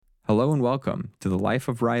Hello and welcome to The Life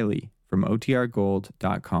of Riley from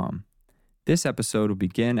OTRGold.com. This episode will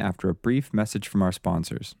begin after a brief message from our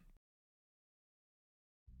sponsors.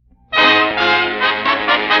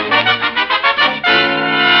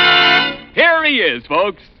 Here he is,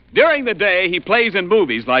 folks. During the day, he plays in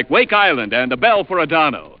movies like Wake Island and A Bell for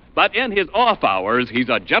Adano. But in his off hours, he's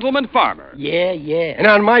a gentleman farmer. Yeah. And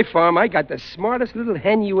on my farm, I got the smartest little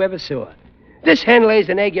hen you ever saw. This hen lays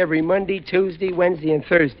an egg every Monday, Tuesday, Wednesday, and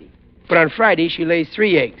Thursday. But on Friday, she lays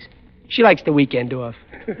 3 eggs. She likes the weekend off.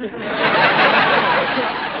 The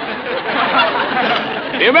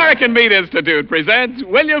American Meat Institute presents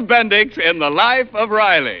William Bendix in The Life of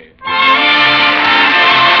Riley.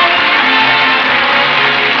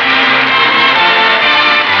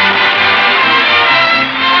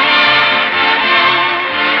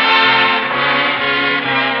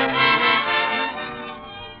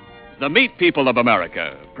 The meat people of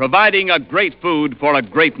America, providing a great food for a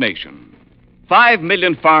great nation. 5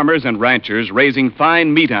 million farmers and ranchers raising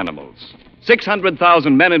fine meat animals.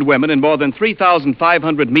 600,000 men and women in more than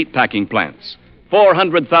 3,500 meat packing plants.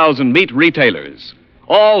 400,000 meat retailers,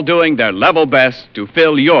 all doing their level best to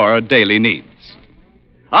fill your daily needs.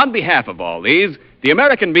 On behalf of all these, the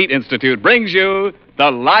American Meat Institute brings you The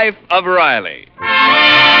Life of Riley.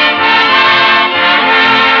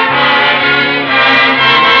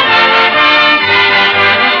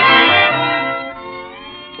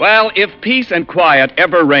 Well, if peace and quiet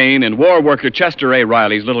ever reign in war worker Chester A.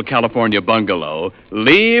 Riley's little California bungalow,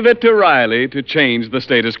 leave it to Riley to change the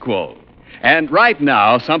status quo. And right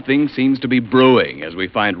now, something seems to be brewing as we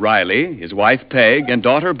find Riley, his wife Peg, and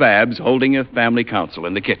daughter Babs holding a family council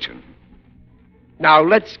in the kitchen. Now,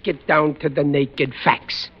 let's get down to the naked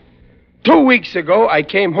facts. 2 weeks ago, I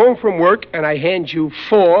came home from work and I hand you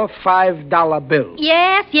 4 $5 bills.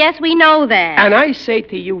 Yes, we know that. And I say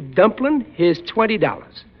to you, Dumpling, here's $20.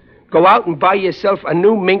 Go out and buy yourself a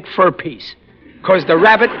new mink fur piece. Because the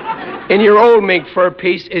rabbit in your old mink fur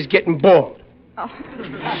piece is getting bald. Oh.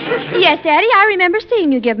 Yes, Daddy, I remember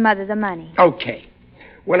seeing you give Mother the money. Okay.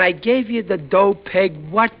 When I gave you the dough, Peg,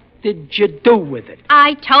 what did you do with it?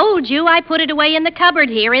 I told you I put it away in the cupboard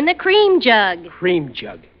here in the cream jug. Cream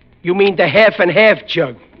jug? You mean the half and half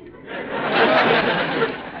jug?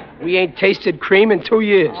 We ain't tasted cream in 2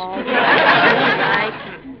 years. All right.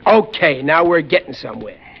 Okay, now we're getting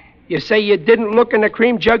somewhere. You say you didn't look in the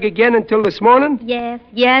cream jug again until this morning? Yes,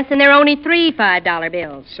 and there are only 3 $5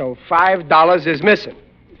 bills. So $5 is missing.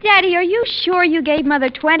 Daddy, are you sure you gave Mother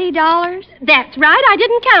 $20? That's right, I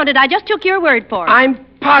didn't count it. I just took your word for it. I'm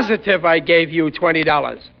positive I gave you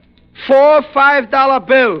 $20. 4 $5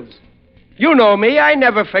 bills. You know me, I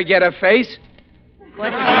never forget a face.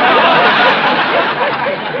 What's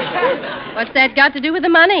that got to do with the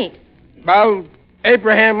money? Well,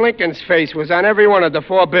 Abraham Lincoln's face was on every one of the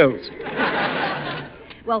 4 bills.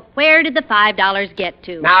 Well, where did the $5 get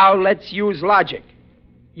to? Now, let's use logic.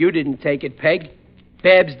 You didn't take it, Peg.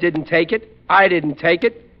 Babs didn't take it. I didn't take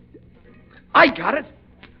it. I got it.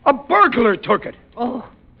 A burglar took it. Oh,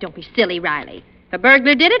 don't be silly, Riley. If a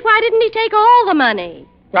burglar did it, why didn't he take all the money?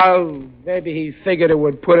 Well, maybe he figured it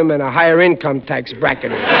would put him in a higher income tax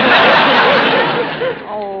bracket.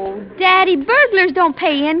 Oh, Daddy, burglars don't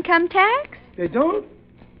pay income tax. They don't?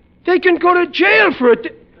 They can go to jail for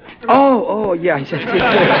it. Oh, yeah,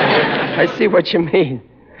 I see what you mean.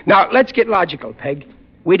 Now, let's get logical, Peg.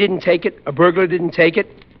 We didn't take it. A burglar didn't take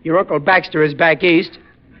it. Your Uncle Baxter is back east.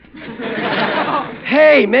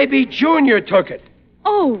 Hey, maybe Junior took it.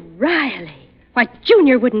 Oh, Riley. Why,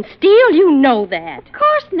 Junior wouldn't steal. You know that. Of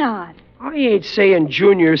course not. I ain't saying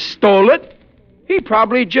Junior stole it. He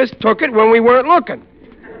probably just took it when we weren't looking.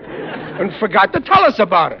 And forgot to tell us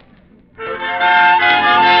about it.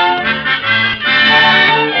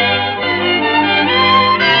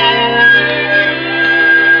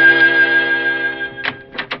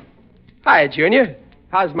 Hi, Junior.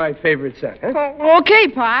 How's my favorite son, huh? Okay,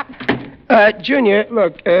 Pop. Junior,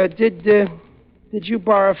 look, did you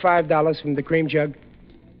borrow $5 from the cream jug?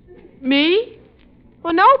 Me?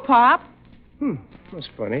 Well, no, Pop. That's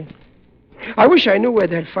funny. I wish I knew where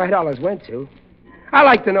that $5 went to. I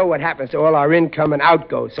like to know what happens to all our income and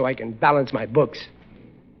outgoes so I can balance my books.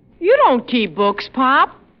 You don't keep books,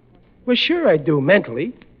 Pop. Well, sure I do,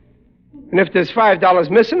 mentally. And if there's $5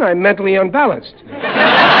 missing, I'm mentally unbalanced.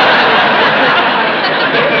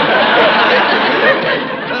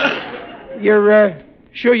 You're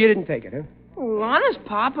sure you didn't take it, huh? Oh, honest,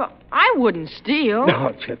 Pop, I wouldn't steal. No,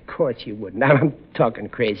 of course you wouldn't. Now I'm talking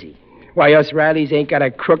crazy. Why, us Rileys ain't got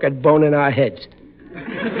a crooked bone in our heads.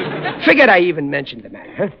 Figured I even mentioned the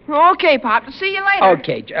matter, huh? Okay, Pop. See you later.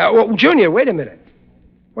 Okay. Well, Junior, wait a minute.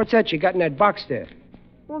 What's that you got in that box there?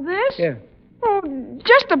 Well, this? Yeah. Oh,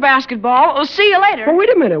 just a basketball. I'll see you later. Oh, wait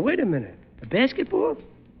a minute. A basketball?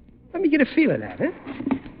 Let me get a feel of that, huh?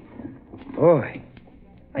 Boy,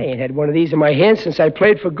 I ain't had one of these in my hand since I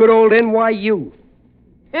played for good old NYU.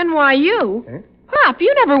 NYU? Huh? Pop,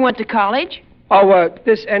 you never went to college. Oh,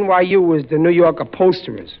 this NYU was the New York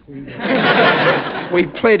Upholsterers. We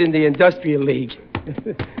played in the Industrial League.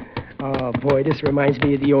 Oh, boy, this reminds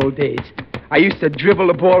me of the old days. I used to dribble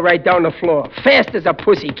the ball right down the floor, fast as a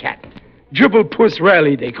pussycat. Dribble Puss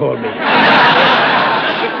Riley, they called me.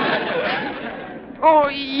 Oh,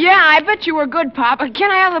 yeah, I bet you were good, Pop.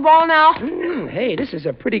 Can I have the ball now? Hey, this is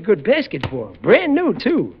a pretty good basketball. Brand new,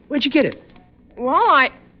 too. Where'd you get it? Well,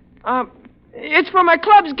 it's for my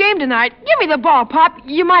club's game tonight. Give me the ball, Pop.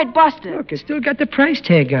 You might bust it. Look, it's still got the price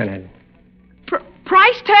tag on it.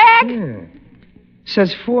 Price tag? Yeah.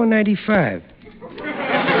 Says $4.95.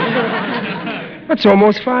 That's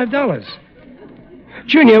almost $5.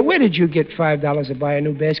 Junior, where did you get $5 to buy a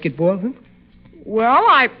new basketball? Huh? Well,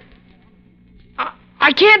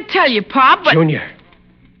 I can't tell you, Pop, but... Junior,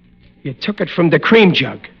 you took it from the cream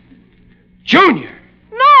jug. Junior!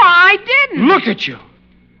 No, I didn't. Look at you.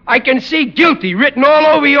 I can see guilty written all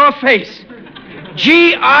over your face.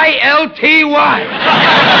 G-I-L-T-Y.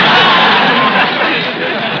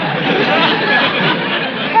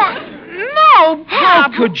 No, How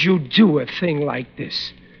Pop. could you do a thing like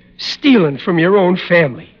this? Stealing from your own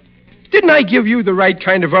family. Didn't I give you the right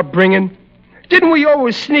kind of upbringing? Didn't we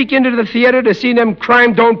always sneak into the theater to see them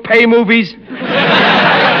crime don't pay movies?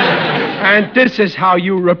 And this is how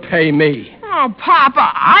you repay me. Oh, Pop,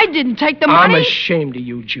 I didn't take the money. I'm ashamed of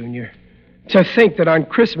you, Junior. To think that on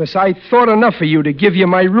Christmas I thought enough of you to give you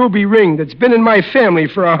my ruby ring that's been in my family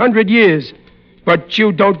for 100 years. But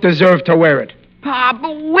you don't deserve to wear it. Pop,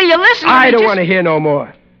 will you listen to me? I don't want to hear no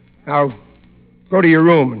more. Now, go to your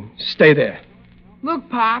room and stay there. Look,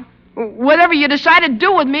 Pop, whatever you decide to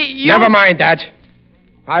do with me, you... Never mind that.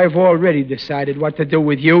 I've already decided what to do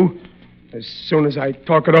with you as soon as I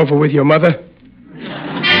talk it over with your mother.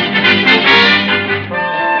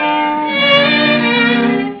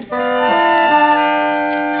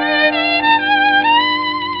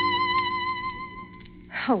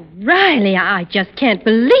 Oh, Riley, I just can't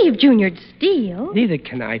believe Junior'd steal. Neither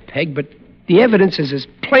can I, Peg, but the evidence is as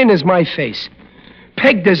plain as my face.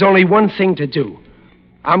 Peg, there's only one thing to do.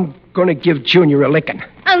 I'm going to give Junior a licking.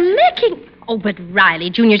 A licking? Oh, but Riley,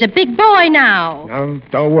 Junior's a big boy now. Now,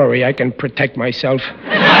 don't worry, I can protect myself.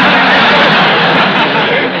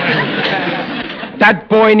 That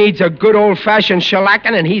boy needs a good old-fashioned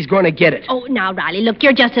shellacking, and he's going to get it. Oh, now, Riley, look,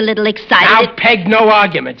 you're just a little excited. Now, Peg, no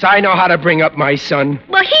arguments. I know how to bring up my son.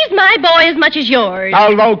 Well, he's my boy as much as yours.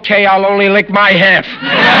 Okay, I'll only lick my half.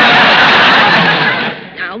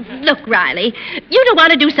 Now, look, Riley, you don't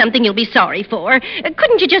want to do something you'll be sorry for.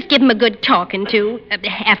 Couldn't you just give him a good talking to?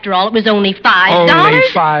 After all, it was only $5. Only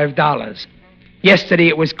 $5. Yesterday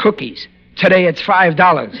it was cookies. Today it's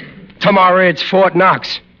 $5. Tomorrow it's Fort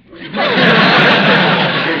Knox.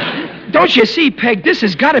 Don't you see, Peg, this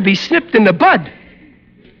has got to be snipped in the bud.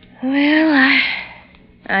 Well,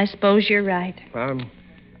 I suppose you're right. I'm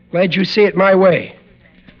glad you see it my way.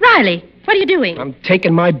 Riley, what are you doing? I'm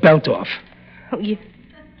taking my belt off. Oh, you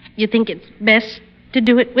think it's best to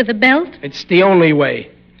do it with a belt? It's the only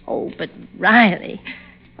way. Oh, but Riley,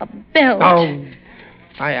 a belt. Oh,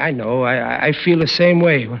 I know. I feel the same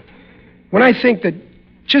way. When I think that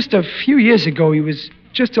just a few years ago he was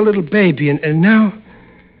just a little baby, and now...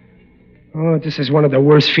 Oh, this is one of the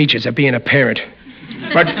worst features of being a parent.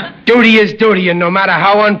 But duty is duty, and no matter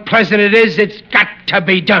how unpleasant it is, it's got to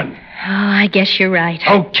be done. Oh, I guess you're right.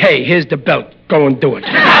 Okay, here's the belt. Go and do it. Me?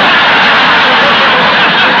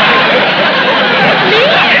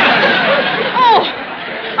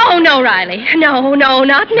 Oh, no, Riley. No,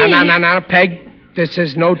 not me. No, Peg. This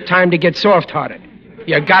is no time to get soft-hearted.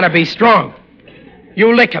 You gotta be strong.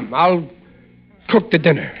 You lick him. I'll cook the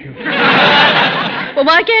dinner. Well,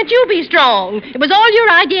 why can't you be strong? It was all your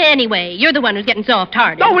idea anyway. You're the one who's getting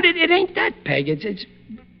soft-hearted. No, it ain't that, Peg.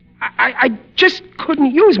 I just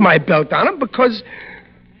couldn't use my belt on him because...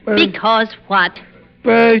 Because what?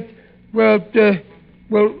 Well,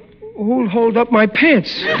 who'll hold up my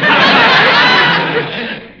pants?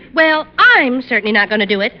 Well, I'm certainly not going to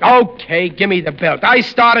do it. Okay, give me the belt. I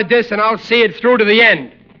started this, and I'll see it through to the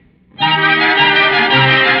end.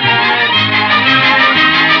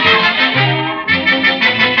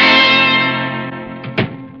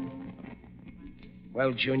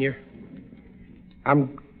 Well, Junior,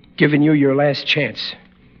 I'm giving you your last chance.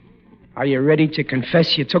 Are you ready to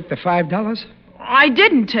confess you took the $5? I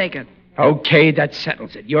didn't take it. Okay, that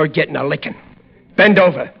settles it. You're getting a licking. Bend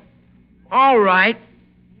over. All right.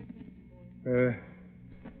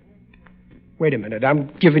 Wait a minute. I'm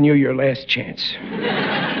giving you your last chance.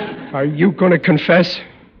 Are you going to confess?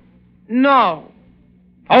 No.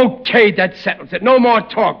 Okay, that settles it. No more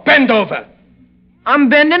talk. Bend over. I'm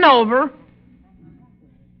bending over.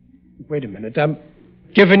 Wait a minute. I'm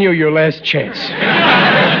giving you your last chance.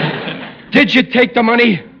 Did you take the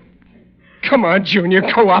money? Come on, Junior,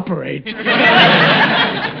 cooperate.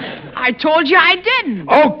 I told you I didn't.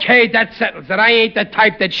 Okay, that settles it. I ain't the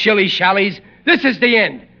type that shilly-shallies. This is the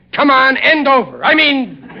end. Come on, bend over.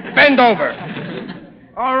 Bend over.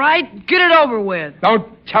 All right, get it over with. Don't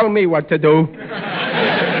tell me what to do.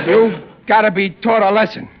 You gotta be taught a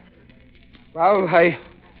lesson. Well, I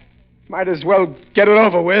might as well get it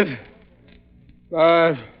over with.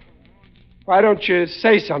 Why don't you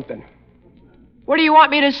say something? What do you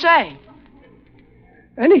want me to say?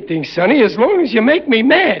 Anything, Sonny, as long as you make me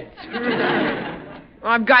mad.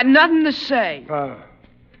 I've got nothing to say.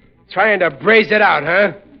 Trying to braze it out,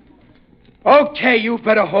 huh? Okay, you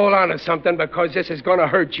better hold on to something because this is going to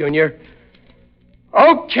hurt, Junior.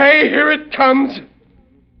 Okay, here it comes.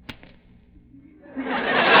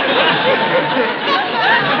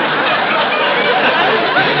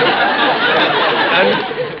 And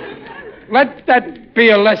let that be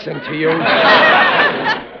a lesson to you.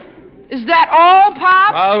 Is that all,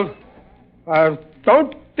 Pop? Well,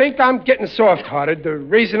 don't think I'm getting soft-hearted. The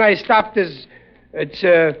reason I stopped is it's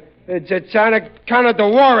on account of the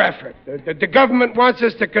war effort. The government wants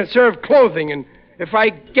us to conserve clothing, and if I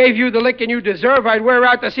gave you the licking you deserve, I'd wear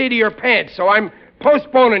out the seat of your pants. So I'm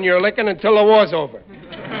postponing your licking until the war's over.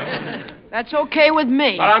 That's okay with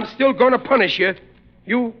me. But I'm still going to punish you.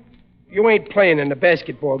 You ain't playing in the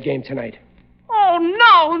basketball game tonight. Oh,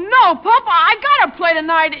 no, Papa. I gotta play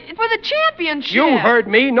tonight for the championship. You heard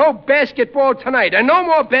me. No basketball tonight, and no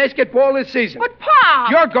more basketball this season. But,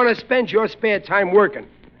 Pop... You're going to spend your spare time working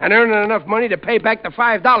and earning enough money to pay back the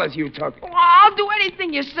 $5 you took. Oh, I'll do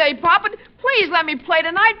anything you say, Pop, but please let me play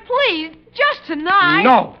tonight, please. Just tonight.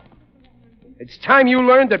 No. It's time you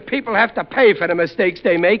learned that people have to pay for the mistakes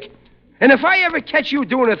they make. And if I ever catch you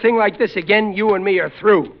doing a thing like this again, you and me are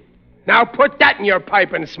through. Now put that in your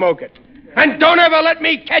pipe and smoke it. And don't ever let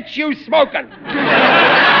me catch you smoking.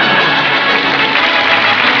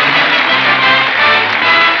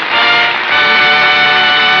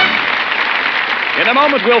 In a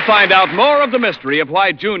moment, we'll find out more of the mystery of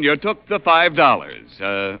why Junior took the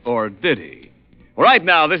 $5. Or did he? Right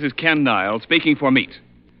now, this is Ken Niles speaking for meat.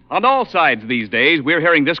 On all sides these days, we're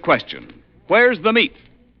hearing this question. Where's the meat?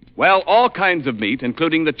 Well, all kinds of meat,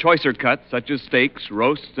 including the choicer cuts, such as steaks,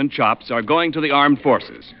 roasts, and chops, are going to the armed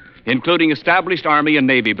forces, including established Army and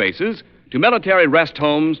Navy bases, to military rest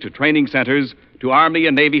homes, to training centers, to Army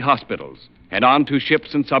and Navy hospitals, and on to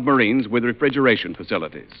ships and submarines with refrigeration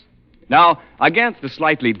facilities. Now, against the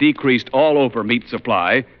slightly decreased all-over meat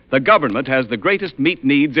supply, the government has the greatest meat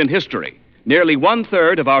needs in history, nearly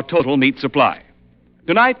one-third of our total meat supply.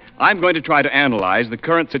 Tonight, I'm going to try to analyze the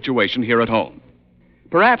current situation here at home.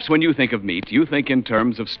 Perhaps when you think of meat, you think in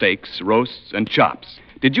terms of steaks, roasts, and chops.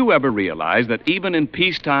 Did you ever realize that even in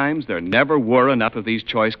peace times, there never were enough of these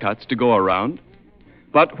choice cuts to go around?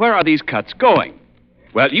 But where are these cuts going?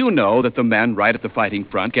 Well, you know that the men right at the fighting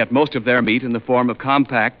front get most of their meat in the form of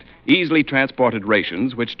compact, easily transported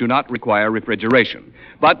rations which do not require refrigeration.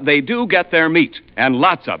 But they do get their meat, and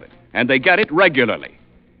lots of it, and they get it regularly.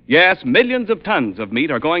 Yes, millions of tons of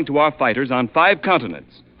meat are going to our fighters on 5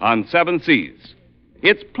 continents, on 7 seas.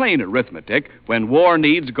 It's plain arithmetic. When war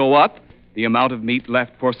needs go up, the amount of meat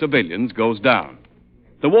left for civilians goes down.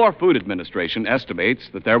 The War Food Administration estimates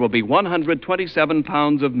that there will be 127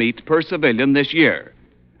 pounds of meat per civilian this year,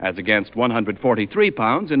 as against 143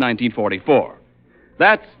 pounds in 1944.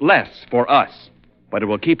 That's less for us, but it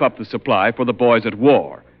will keep up the supply for the boys at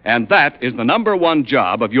war, and that is the number one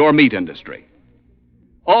job of your meat industry.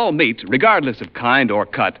 All meat, regardless of kind or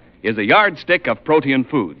cut, is a yardstick of protein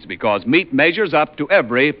foods because meat measures up to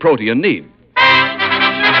every protein need.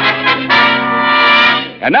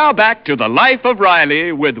 And now back to The Life of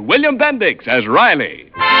Riley with William Bendix as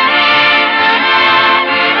Riley.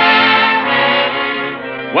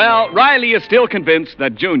 Well, Riley is still convinced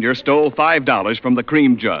that Junior stole $5 from the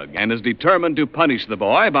cream jug and is determined to punish the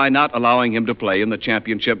boy by not allowing him to play in the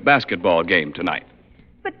championship basketball game tonight.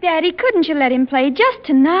 But, Daddy, couldn't you let him play just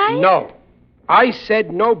tonight? No. I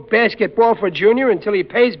said no basketball for Junior until he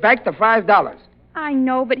pays back the $5. I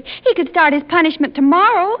know, but he could start his punishment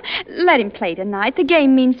tomorrow. Let him play tonight. The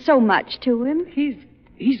game means so much to him.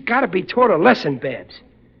 He's got to be taught a lesson, Babs.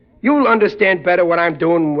 You'll understand better what I'm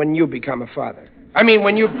doing when you become a father. I mean,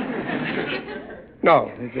 when you...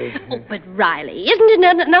 No. Oh, but Riley, isn't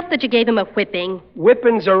it enough that you gave him a whipping?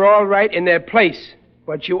 Whippings are all right in their place,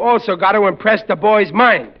 but you also got to impress the boy's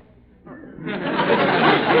mind.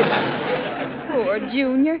 Poor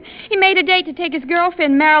Junior. He made a date to take his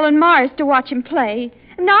girlfriend, Marilyn Morris, to watch him play.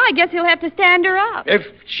 And now I guess he'll have to stand her up. If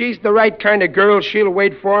she's the right kind of girl, she'll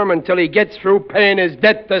wait for him until he gets through paying his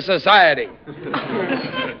debt to society.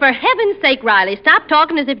 For heaven's sake, Riley, stop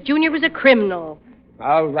talking as if Junior was a criminal.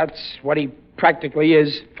 Well, that's what he practically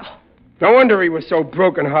is. No wonder he was so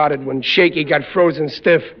broken-hearted when Shaky got frozen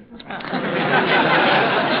stiff.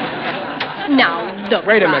 Now, look,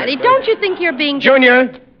 Wait a Riley, minute. don't you think you're being...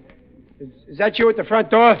 Junior, is that you at the front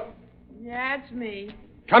door? Yeah, it's me.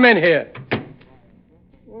 Come in here.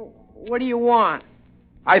 What do you want?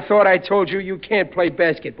 I thought I told you you can't play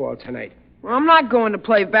basketball tonight. Well, I'm not going to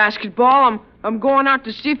play basketball. I'm going out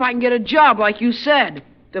to see if I can get a job, like you said,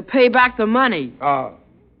 to pay back the money. Oh.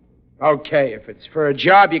 Okay, if it's for a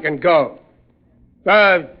job, you can go.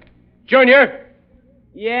 Junior?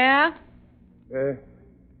 Yeah?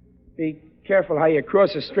 Be careful how you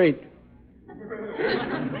cross the street.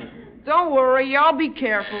 Don't worry, I'll be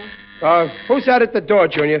careful. Who's that at the door,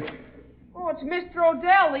 Junior? Oh, it's Mr.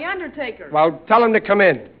 Odell, the undertaker. Well, tell him to come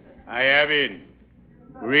in. I am in.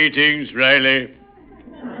 Greetings, Riley.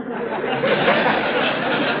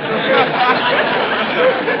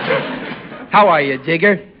 How are you,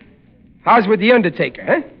 Digger? How's with the undertaker,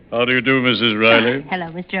 huh? How do you do, Mrs. Riley? Hello,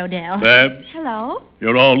 Mr. Odell. Babs, Hello?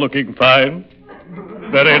 you're all looking fine.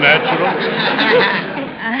 Very natural.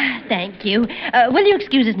 Thank you. Will you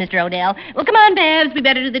excuse us, Mr. Odell? Well, come on, Babs. We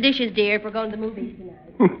better do the dishes, dear, if we're going to the movies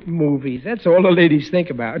tonight. Movies. That's all the ladies think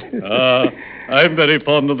about. I'm very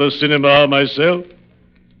fond of the cinema myself.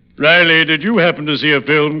 Riley, did you happen to see a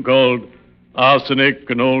film called Arsenic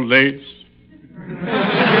and Old Lace?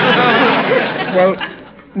 Well,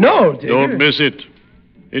 no, Digger. Don't miss it.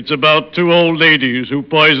 It's about two old ladies who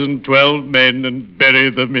poisoned 12 men and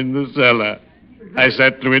buried them in the cellar. I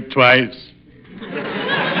sat through it twice.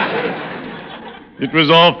 It was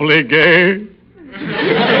awfully gay.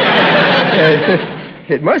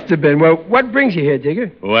 It must have been. Well, what brings you here,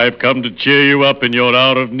 Digger? Oh, I've come to cheer you up in your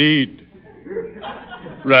hour of need.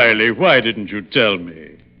 Riley, why didn't you tell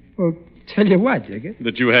me? Well, tell you what, Digger.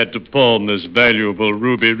 That you had to pawn this valuable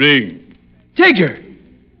ruby ring. Digger!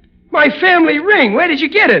 My family ring. Where did you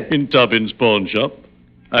get it? In Tubbins' pawn shop.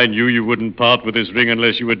 I knew you wouldn't part with this ring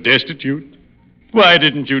unless you were destitute. Why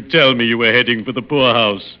didn't you tell me you were heading for the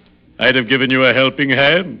poorhouse? I'd have given you a helping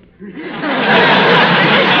hand.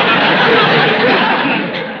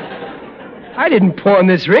 I didn't pawn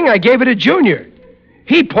this ring. I gave it to Junior.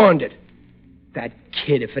 He pawned it. That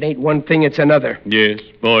kid, if it ain't one thing, it's another. Yes,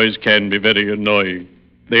 boys can be very annoying.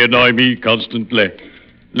 They annoy me constantly.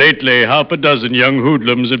 Lately, half a dozen young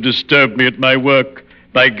hoodlums have disturbed me at my work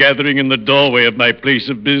by gathering in the doorway of my place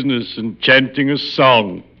of business and chanting a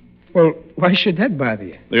song. Well, why should that bother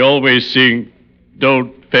you? They always sing,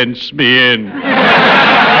 "Don't fence me in."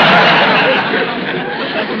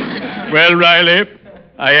 Well, Riley,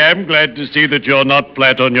 I am glad to see that you're not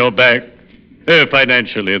flat on your back.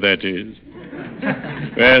 Financially, that is.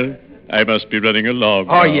 Well, I must be running along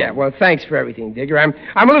Oh, now. yeah. Well, thanks for everything, Digger. I'm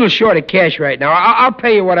a little short of cash right now. I'll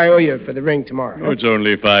pay you what I owe you for the ring tomorrow. Oh, it's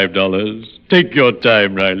only $5. Take your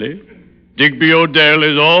time, Riley. Digby Odell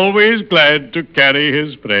is always glad to carry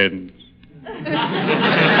his friends.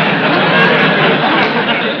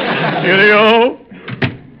 Cheerio.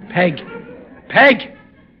 Peg!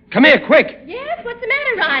 Come here, quick! Yes? What's the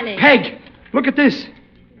matter, Riley? Peg! Look at this.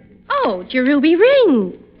 Oh, it's your ruby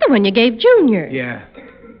ring. The one you gave Junior. Yeah.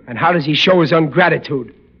 And how does he show his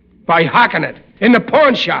ungratitude? By hocking it in the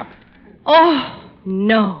pawn shop. Oh,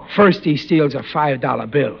 no. First he steals a $5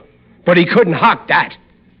 bill, but he couldn't hock that.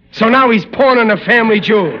 So now he's pawning the family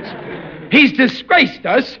jewels. He's disgraced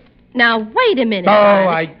us. Now, wait a minute. Oh,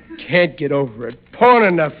 Riley. I can't get over it.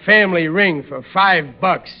 Pawning the family ring for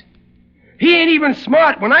 $5. He ain't even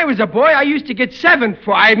smart. When I was a boy, I used to get 7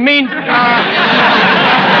 for.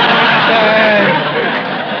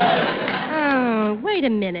 Oh, wait a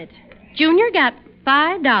minute. Junior got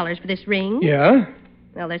 $5 for this ring. Yeah?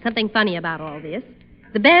 Well, there's something funny about all this.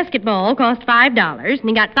 The basketball cost $5, and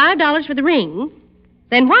he got $5 for the ring.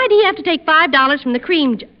 Then why do you have to take $5 from the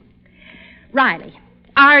cream Riley,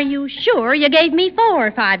 are you sure you gave me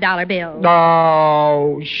 4 $5 bills?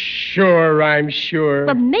 Oh, sure, I'm sure.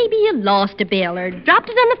 But maybe you lost a bill or dropped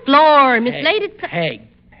it on the floor or mislaid it. Peg.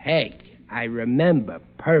 I remember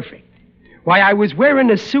perfect. Why, I was wearing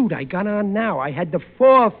the suit I got on now. I had the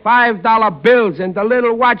 4 $5 bills in the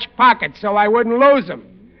little watch pocket so I wouldn't lose them.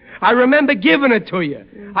 I remember giving it to you.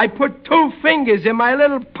 I put 2 fingers in my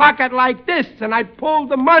little pocket like this, and I pulled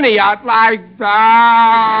the money out like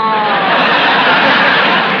that.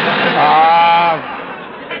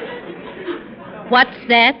 What's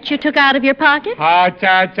that you took out of your pocket?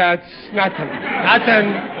 That's nothing.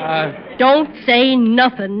 Nothing. Don't say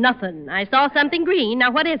nothing. I saw something green.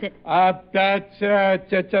 Now, what is it? That's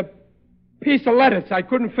a piece of lettuce. I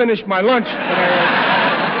couldn't finish my lunch.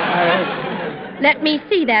 Let me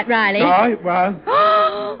see that, Riley. Well.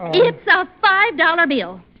 It's a $5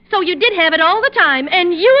 bill. So you did have it all the time,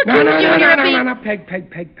 and you accused Junior of being... No, Peg.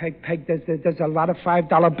 There's a lot of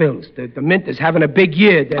 $5 bills. The mint is having a big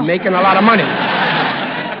year. They're making a lot of money.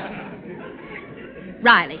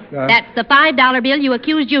 Riley, that's the $5 bill you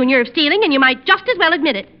accused Junior of stealing, and you might just as well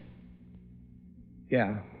admit it.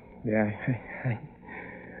 Yeah,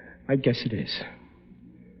 I guess it is.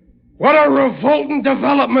 What a revolting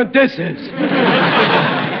development this is.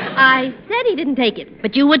 I said he didn't take it,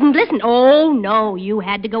 but you wouldn't listen. Oh, no, you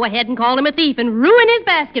had to go ahead and call him a thief and ruin his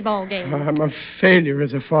basketball game. I'm a failure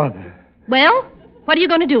as a father. Well, what are you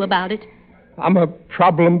going to do about it? I'm a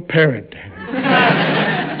problem parent.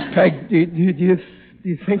 Peg, do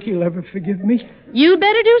you think he'll ever forgive me? You'd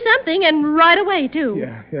better do something, and right away, too.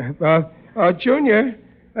 Yeah. Junior,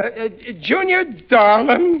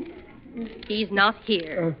 darling. He's not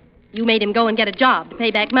here. You made him go and get a job to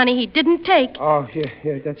pay back money he didn't take. Oh,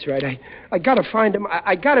 yeah, that's right. I gotta find him.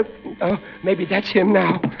 I gotta... Oh, maybe that's him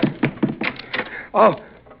now. Oh,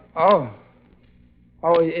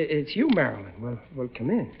 it's you, Marilyn. Well,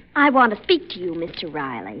 come in. I want to speak to you, Mr.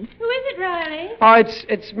 Riley. Who is it, Riley? Oh,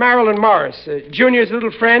 it's Marilyn Morris, Junior's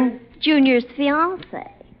little friend. Junior's fiancé.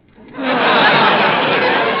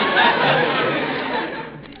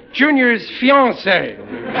 Junior's fiancé.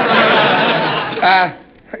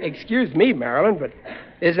 Excuse me, Marilyn, but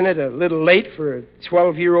isn't it a little late for a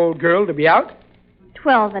 12-year-old girl to be out?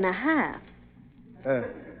 12 and a half.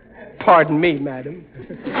 Pardon me, madam.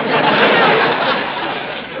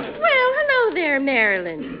 Well, hello there,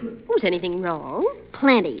 Marilyn. Was anything wrong?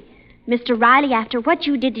 Plenty. Mr. Riley, after what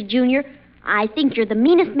you did to Junior, I think you're the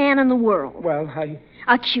meanest man in the world. Well,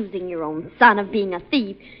 Accusing your own son of being a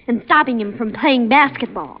thief and stopping him from playing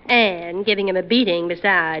basketball. And giving him a beating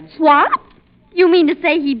besides. What? You mean to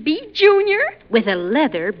say he beat Junior? With a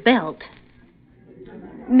leather belt.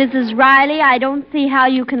 Mrs. Riley, I don't see how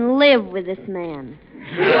you can live with this man.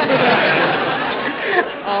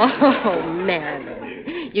 Oh,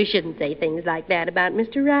 Marilyn. You shouldn't say things like that about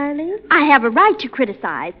Mr. Riley. I have a right to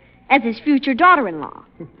criticize as his future daughter-in-law.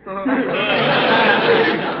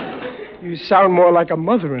 You sound more like a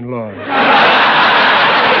mother-in-law.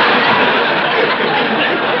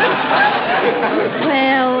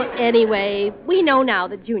 Well, anyway, we know now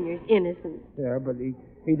that Junior's innocent. Yeah, but he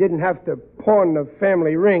didn't have to pawn the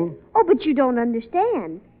family ring. Oh, but you don't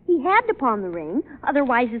understand. He had to pawn the ring.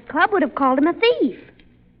 Otherwise, his club would have called him a thief.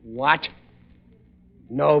 What?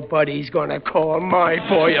 Nobody's gonna call my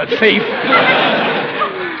boy a thief.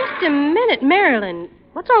 Just a minute, Marilyn.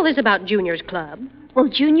 What's all this about Junior's club? Well,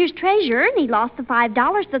 Junior's treasurer, and he lost the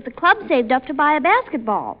 $5 that the club saved up to buy a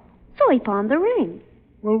basketball. So he pawned the ring.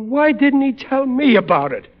 Well, why didn't he tell me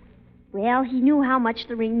about it? Well, he knew how much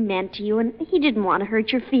the ring meant to you, and he didn't want to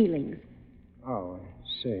hurt your feelings. Oh, I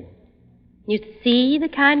see. You see the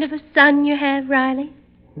kind of a son you have, Riley?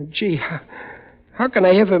 Gee, how can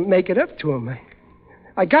I ever make it up to him?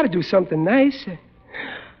 I got to do something nice.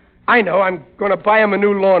 I know. I'm going to buy him a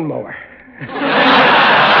new lawnmower.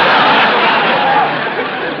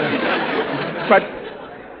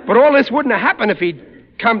 But all this wouldn't have happened if he'd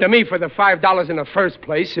come to me for the $5 in the first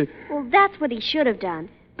place. Well, that's what he should have done.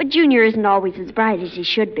 But Junior isn't always as bright as he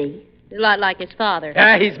should be. A lot like his father.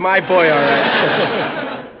 He's my boy, all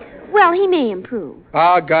right. Well, he may improve.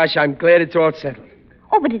 Oh, gosh, I'm glad it's all settled.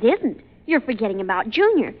 Oh, but it isn't. You're forgetting about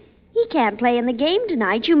Junior. He can't play in the game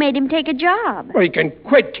tonight. You made him take a job. Well, he can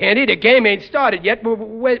quit, can't he? The game ain't started yet.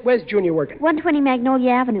 Where's Junior working? 120 Magnolia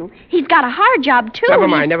Avenue. He's got a hard job, too. Never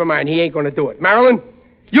mind. He ain't going to do it. Marilyn,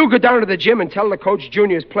 you go down to the gym and tell the coach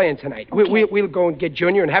Junior's playing tonight. Okay. We'll go and get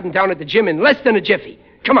Junior and have him down at the gym in less than a jiffy.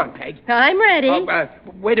 Come on, Peg. I'm ready.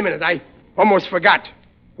 Wait a minute. I almost forgot.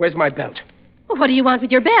 Where's my belt? What do you want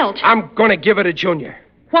with your belt? I'm going to give it to Junior.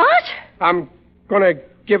 What? I'm going to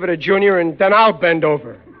give it to Junior, and then I'll bend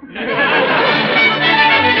over.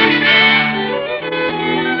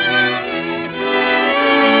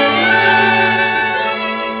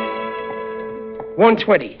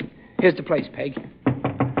 120. Here's the place, Peg.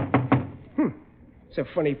 It's a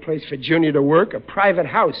funny place for Junior to work, a private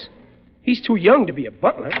house. He's too young to be a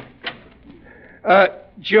butler.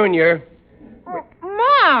 Junior.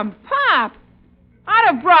 Mom, Pop, out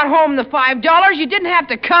have brought home the $5. You didn't have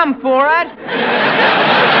to come for it.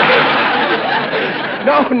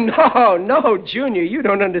 No, Junior, you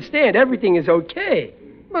don't understand. Everything is okay.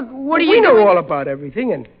 But what are We you know doing? all about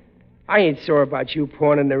everything, and I ain't sore about you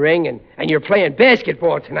pawning the ring, and you're playing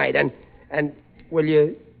basketball tonight, and will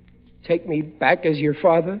you take me back as your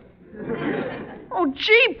father? Oh,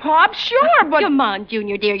 gee, Pop, sure, but... Come on,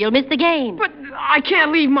 Junior, dear. You'll miss the game. But I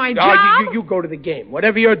can't leave my Oh, job. you go to the game.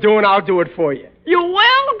 Whatever you're doing, I'll do it for you. You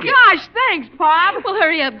will? Gosh, thanks, Pop. Well,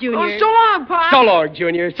 hurry up, Junior. Oh, so long, Pop. So long,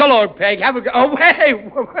 Junior. So long, Peg. Have a good... Oh,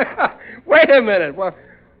 wait a minute. What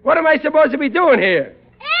am I supposed to be doing here?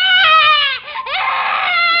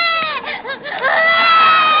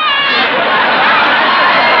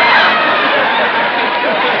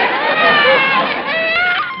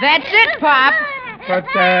 That's it, Pop. But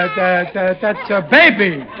that's a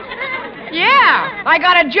baby. Yeah, I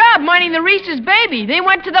got a job minding the Reese's baby. They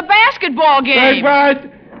went to the basketball game.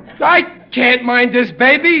 I can't mind this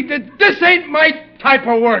baby. This ain't my type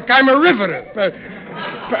of work. I'm a riveter.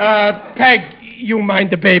 Peg, you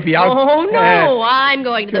mind the baby. Oh, no, I'm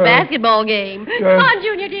going to the basketball game. Come on,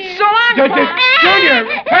 Junior, dear. So long, Pop. Junior,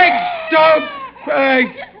 Peg, don't.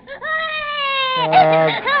 Peg.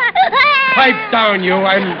 Pipe down, you.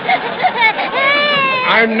 I'm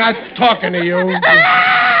not talking to you.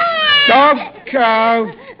 Don't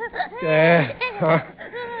go. There,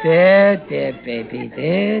 baby.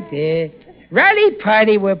 There. Riley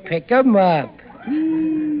Party will pick 'em up.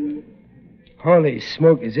 Holy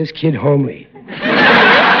smoke, is this kid homely?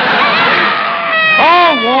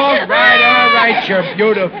 All right, you're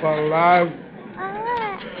beautiful, love.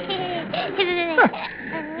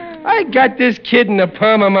 I got this kid in the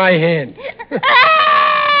palm of my hand.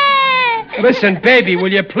 Listen, baby,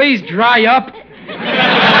 will you please dry up?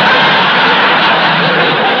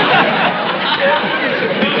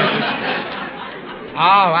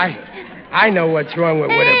 Oh, I know what's wrong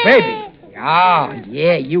with a baby. Oh,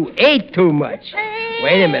 yeah, you ate too much.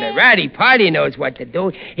 Wait a minute. Rowdy Party knows what to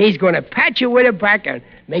do. He's going to pat you with a back and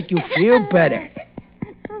make you feel better.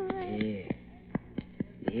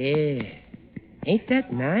 Yeah. Ain't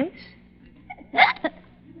that nice?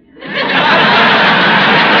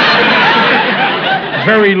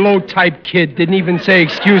 Very low-type kid. Didn't even say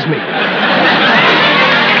excuse me.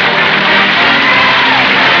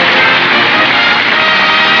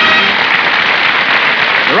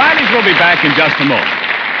 The Rileys will be back in just a moment.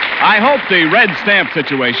 I hope the red stamp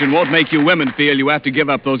situation won't make you women feel you have to give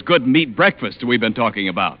up those good meat breakfasts we've been talking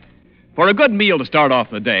about. For a good meal to start off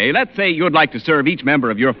the day, let's say you'd like to serve each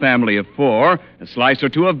member of your family of 4 a slice or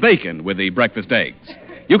 2 of bacon with the breakfast eggs.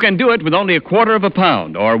 You can do it with only 1/4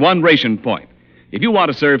 pound or 1 ration point. If you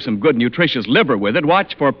want to serve some good nutritious liver with it,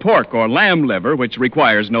 watch for pork or lamb liver, which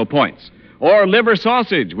requires no points. Or liver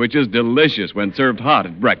sausage, which is delicious when served hot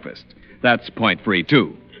at breakfast. That's point-free,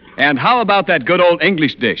 too. And how about that good old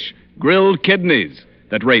English dish, grilled kidneys,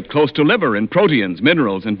 that rate close to liver in proteins,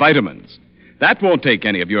 minerals, and vitamins? That won't take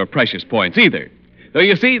any of your precious points either. Though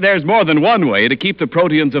you see, there's more than one way to keep the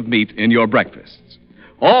proteins of meat in your breakfasts.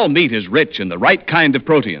 All meat is rich in the right kind of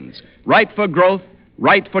proteins, right for growth,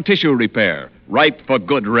 right for tissue repair, right for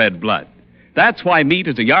good red blood. That's why meat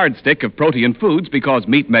is a yardstick of protein foods, because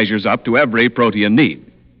meat measures up to every protein need.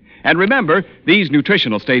 And remember, these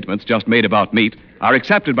nutritional statements just made about meat are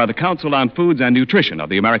accepted by the Council on Foods and Nutrition of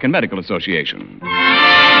the American Medical Association.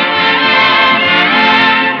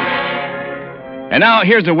 And now,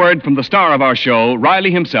 here's a word from the star of our show,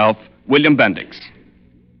 Riley himself, William Bendix.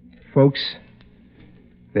 Folks,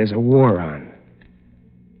 there's a war on.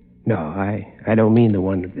 No, I don't mean the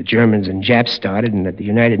one that the Germans and Japs started and that the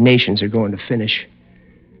United Nations are going to finish.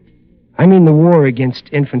 I mean the war against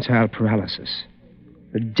infantile paralysis,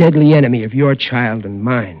 the deadly enemy of your child and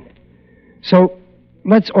mine. So,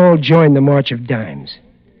 let's all join the March of Dimes.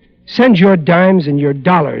 Send your dimes and your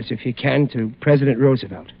dollars, if you can, to President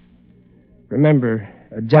Roosevelt. Remember,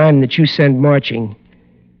 a dime that you send marching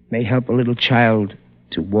may help a little child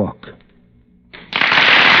to walk.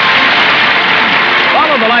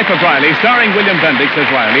 Follow The Life of Riley, starring William Bendix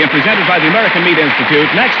as Riley, and presented by the American Meat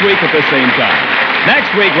Institute next week at the same time.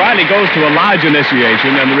 Next week, Riley goes to a lodge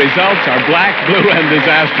initiation, and the results are black, blue, and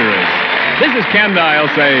disastrous. This is Ken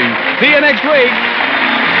Niles saying, see you next week.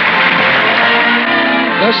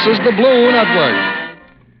 This is the Blue Network.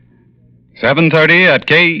 7:30 at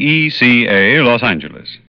KECA, Los Angeles.